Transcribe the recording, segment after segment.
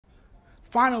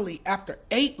Finally, after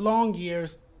 8 long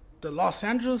years, the Los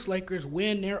Angeles Lakers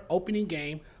win their opening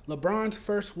game. LeBron's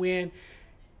first win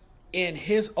in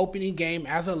his opening game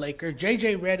as a Laker.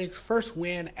 JJ Redick's first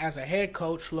win as a head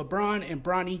coach. LeBron and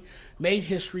Bronny made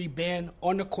history being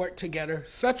on the court together.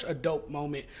 Such a dope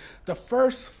moment. The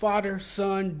first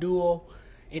father-son duel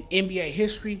in NBA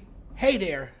history. Hey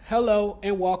there, hello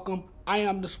and welcome. I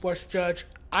am the Sports Judge.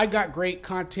 I got great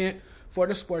content for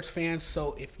the sports fans,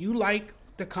 so if you like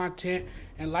the content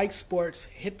and like sports,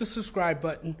 hit the subscribe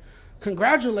button.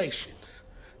 Congratulations.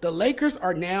 The Lakers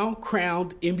are now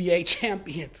crowned NBA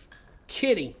champions.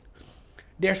 Kidding.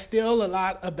 There's still a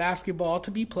lot of basketball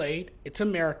to be played. It's a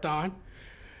marathon.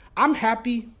 I'm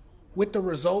happy with the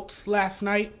results last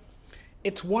night.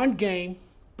 It's one game,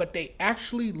 but they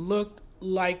actually looked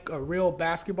like a real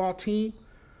basketball team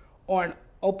on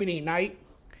opening night.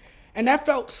 And that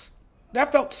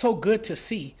felt so good to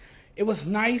see. It was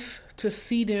nice to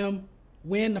see them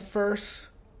win the first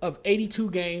of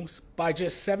 82 games by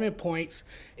just 7 points.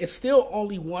 It's still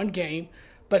only one game,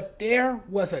 but there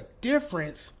was a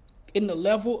difference in the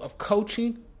level of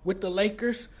coaching with the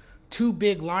Lakers. Two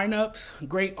big lineups,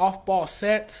 great off-ball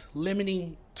sets,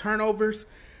 limiting turnovers.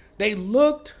 They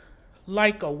looked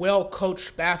like a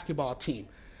well-coached basketball team.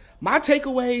 My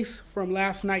takeaways from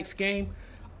last night's game: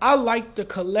 I liked the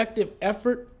collective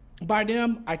effort by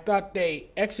them. I thought they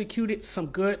executed some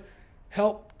good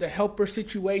helper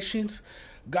situations.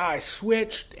 Guys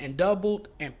switched and doubled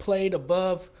and played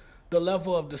above the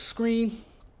level of the screen.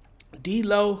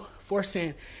 D'Lo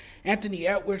forcing Anthony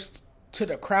Edwards to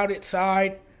the crowded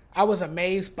side. I was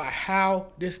amazed by how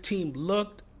this team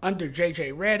looked under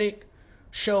JJ Redick.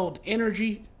 Showed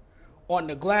energy on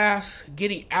the glass,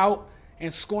 getting out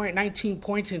and scoring 19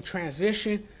 points in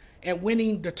transition and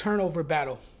winning the turnover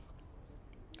battle.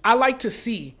 I like to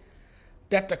see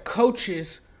that the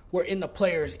coaches were in the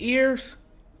players' ears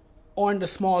on the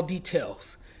small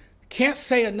details. Can't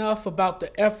say enough about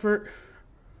the effort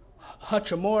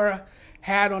Hachimura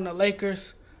had on the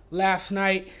Lakers last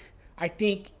night. I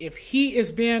think if he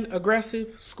is being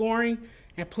aggressive, scoring,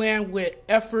 and playing with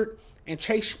effort and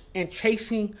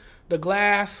chasing the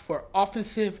glass for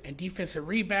offensive and defensive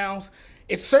rebounds,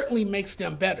 it certainly makes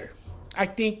them better. I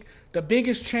think the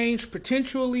biggest change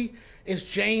potentially is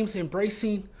James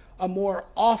embracing a more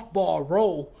off-ball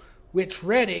role, which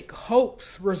Redick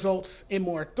hopes results in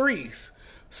more threes.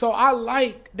 So I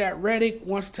like that Redick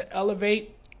wants to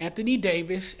elevate Anthony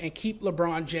Davis and keep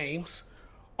LeBron James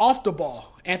off the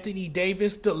ball. Anthony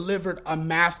Davis delivered a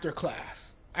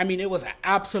masterclass. I mean, it was an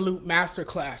absolute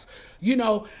masterclass. You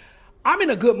know, I'm in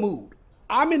a good mood.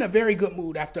 I'm in a very good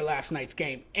mood after last night's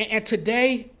game. And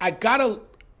today, I gotta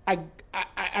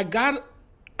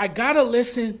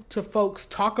listen to folks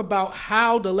talk about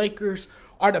how the Lakers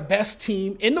are the best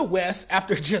team in the West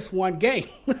after just one game.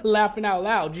 Laughing out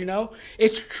loud, you know?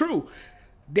 It's true.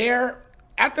 They're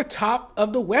at the top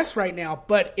of the West right now,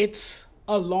 but it's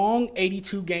a long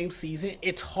 82-game season.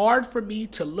 It's hard for me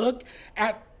to look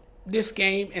at this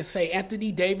game and say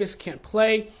Anthony Davis can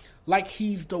play like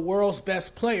he's the world's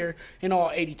best player in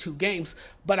all 82 games.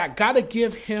 But I got to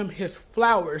give him his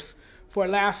flowers for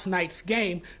last night's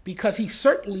game because he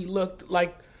certainly looked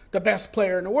like the best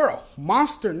player in the world.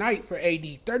 Monster night for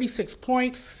AD. 36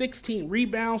 points, 16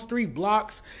 rebounds, 3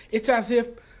 blocks. It's as if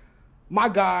my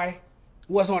guy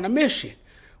was on a mission.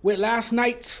 With last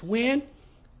night's win,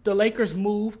 the Lakers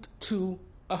moved to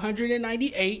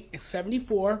 198 and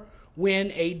 74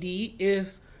 when AD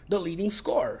is the leading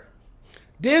scorer.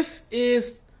 This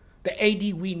is the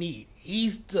AD we need.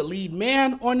 He's the lead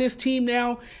man on this team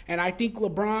now, and I think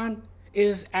LeBron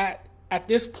is at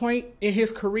this point in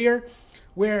his career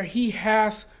where he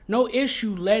has no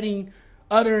issue letting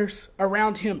others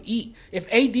around him eat. If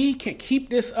AD can keep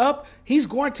this up, he's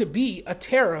going to be a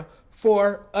terror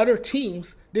for other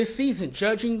teams this season,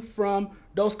 judging from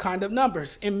those kind of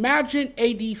numbers. Imagine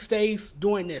AD stays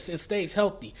doing this and stays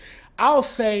healthy. I'll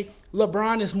say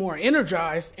LeBron is more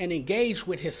energized and engaged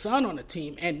with his son on the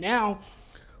team, and now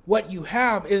what you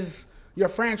have is your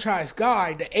franchise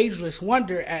guy, the ageless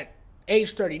wonder at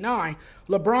age 39.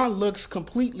 LeBron looks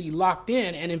completely locked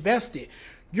in and invested.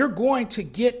 You're going to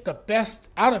get the best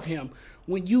out of him.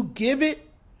 When you give it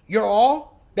your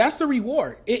all, that's the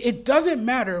reward. It doesn't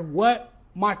matter what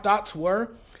my thoughts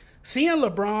were. Seeing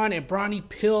LeBron and Bronny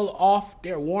peel off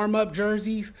their warm-up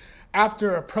jerseys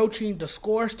after approaching the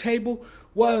scores table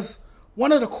was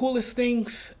one of the coolest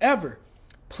things ever.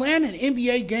 Playing an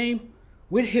NBA game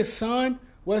with his son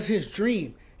was his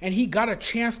dream, and he got a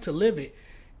chance to live it.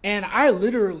 And I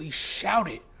literally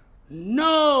shouted,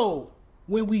 "No!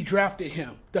 when we drafted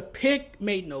him. The pick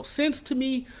made no sense to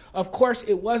me. Of course,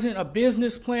 it wasn't a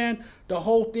business plan. The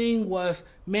whole thing was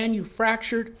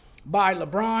manufactured by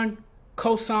LeBron,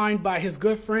 co-signed by his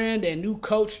good friend and new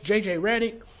coach, JJ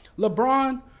Redick.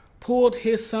 LeBron pulled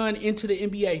his son into the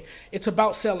NBA. It's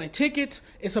about selling tickets.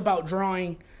 It's about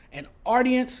drawing an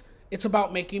audience. It's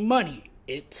about making money.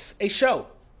 It's a show.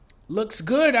 Looks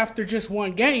good after just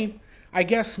one game. I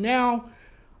guess now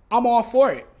I'm all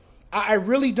for it. I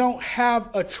really don't have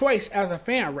a choice as a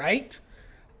fan, right?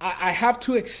 I have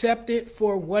to accept it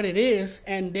for what it is,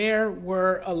 and there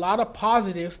were a lot of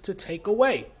positives to take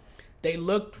away. They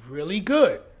looked really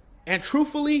good. And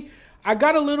truthfully, I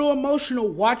got a little emotional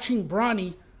watching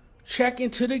Bronny check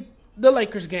into the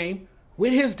Lakers game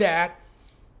with his dad.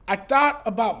 I thought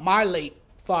about my late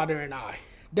father and I.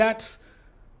 That's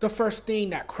the first thing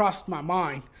that crossed my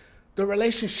mind. The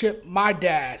relationship my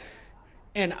dad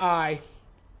and I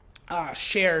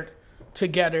shared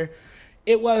together.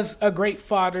 It was a great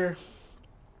father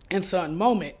and son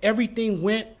moment. Everything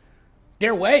went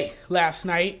their way last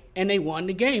night and they won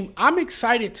the game. I'm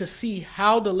excited to see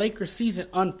how the Lakers season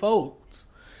unfolds.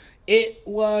 It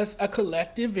was a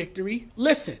collective victory.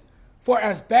 Listen, for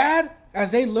as bad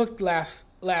as they looked last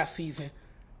season,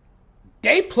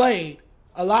 they played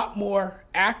a lot more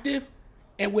active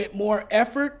and with more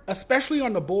effort, especially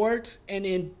on the boards and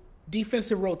in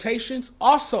defensive rotations.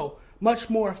 Also,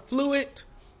 much more fluid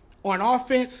on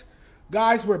offense.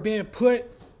 Guys were being put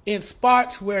in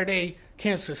spots where they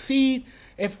can succeed.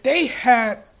 If they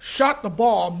had shot the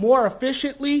ball more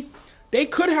efficiently, they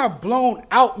could have blown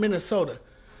out Minnesota.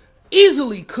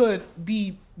 Easily could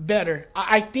be better.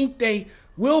 I think they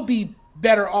will be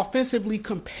better offensively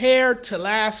compared to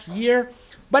last year,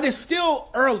 but it's still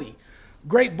early.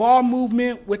 Great ball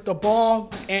movement with the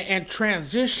ball and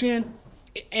transition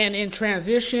and in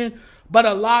transition, but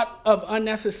a lot of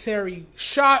unnecessary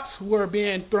shots were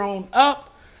being thrown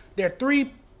up. Their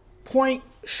three-point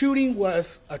shooting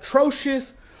was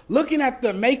atrocious. Looking at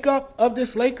the makeup of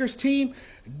this Lakers team,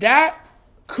 that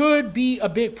could be a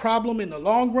big problem in the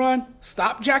long run.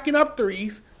 Stop jacking up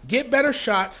threes, get better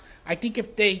shots. I think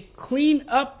if they clean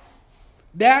up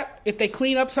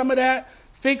some of that,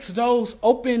 fix those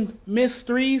open missed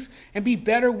threes, and be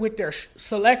better with their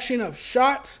selection of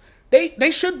shots,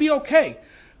 they should be okay.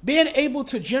 Being able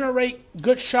to generate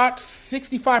good shots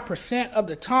 65% of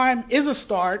the time is a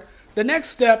start. The next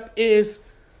step is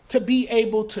to be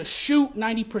able to shoot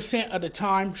 90% of the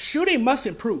time. Shooting must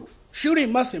improve.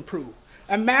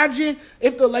 Imagine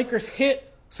if the Lakers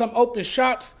hit some open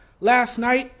shots last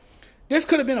night. This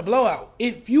could have been a blowout.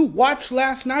 If you watched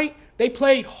last night, they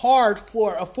played hard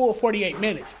for a full 48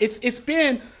 minutes. It's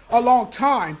been a long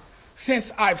time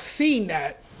since I've seen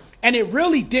that. And it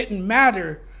really didn't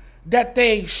matter that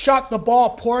they shot the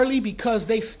ball poorly because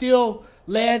they still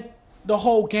led the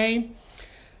whole game.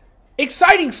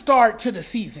 Exciting start to the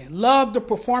season. Loved the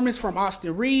performance from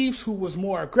Austin Reeves, who was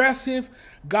more aggressive.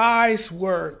 Guys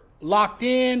were locked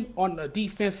in on the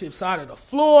defensive side of the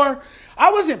floor.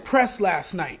 I was impressed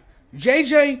last night.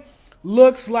 JJ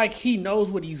looks like he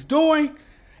knows what he's doing.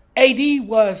 AD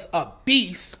was a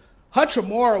beast.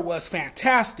 Hachimura was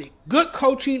fantastic. Good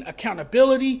coaching,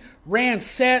 accountability, ran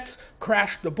sets,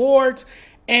 crashed the boards.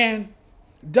 And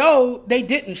though they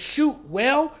didn't shoot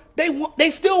well,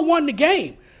 they still won the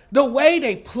game. The way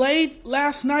they played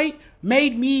last night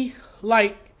made me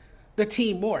like the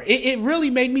team more. It really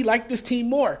made me like this team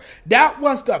more. That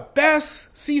was the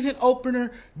best season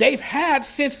opener they've had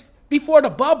since before the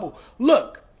bubble.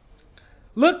 Look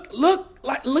at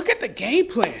the game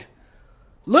plan.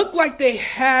 Looked like they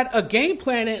had a game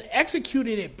plan and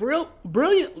executed it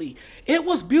brilliantly. It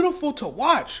was beautiful to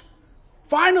watch.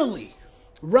 Finally,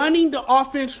 running the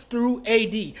offense through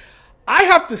AD. I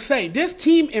have to say, this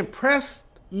team impressed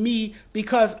me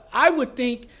because I would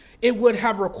think it would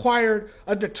have required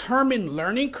a determined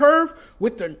learning curve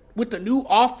with the new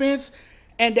offense,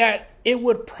 and that it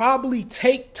would probably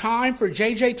take time for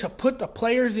JJ to put the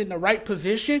players in the right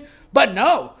position. But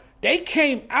no, they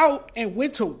came out and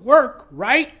went to work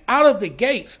right out of the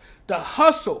gates. The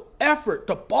hustle, effort,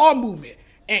 the ball movement,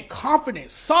 and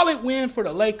confidence. Solid win for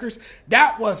the Lakers.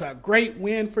 That was a great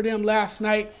win for them last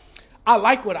night. I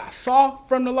like what I saw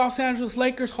from the Los Angeles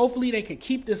Lakers. Hopefully they can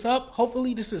keep this up.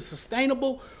 Hopefully this is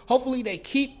sustainable. Hopefully they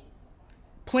keep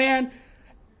playing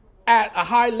at a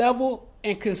high level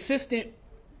and consistently.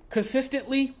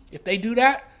 If they do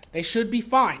that, they should be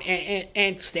fine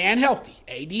and staying healthy.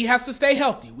 AD has to stay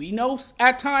healthy. We know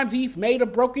at times he's made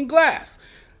of broken glass.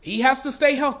 He has to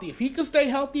stay healthy. If he can stay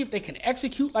healthy, if they can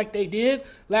execute like they did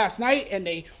last night and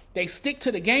they stick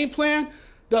to the game plan,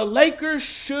 the Lakers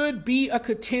should be a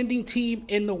contending team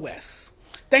in the West.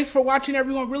 Thanks for watching,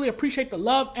 everyone. Really appreciate the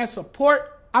love and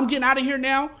support. I'm getting out of here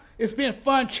now. It's been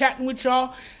fun chatting with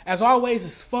y'all. As always,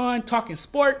 it's fun talking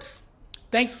sports.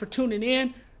 Thanks for tuning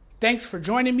in. Thanks for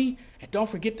joining me. And don't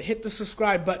forget to hit the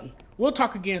subscribe button. We'll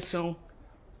talk again soon.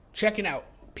 Checking out.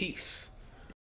 Peace.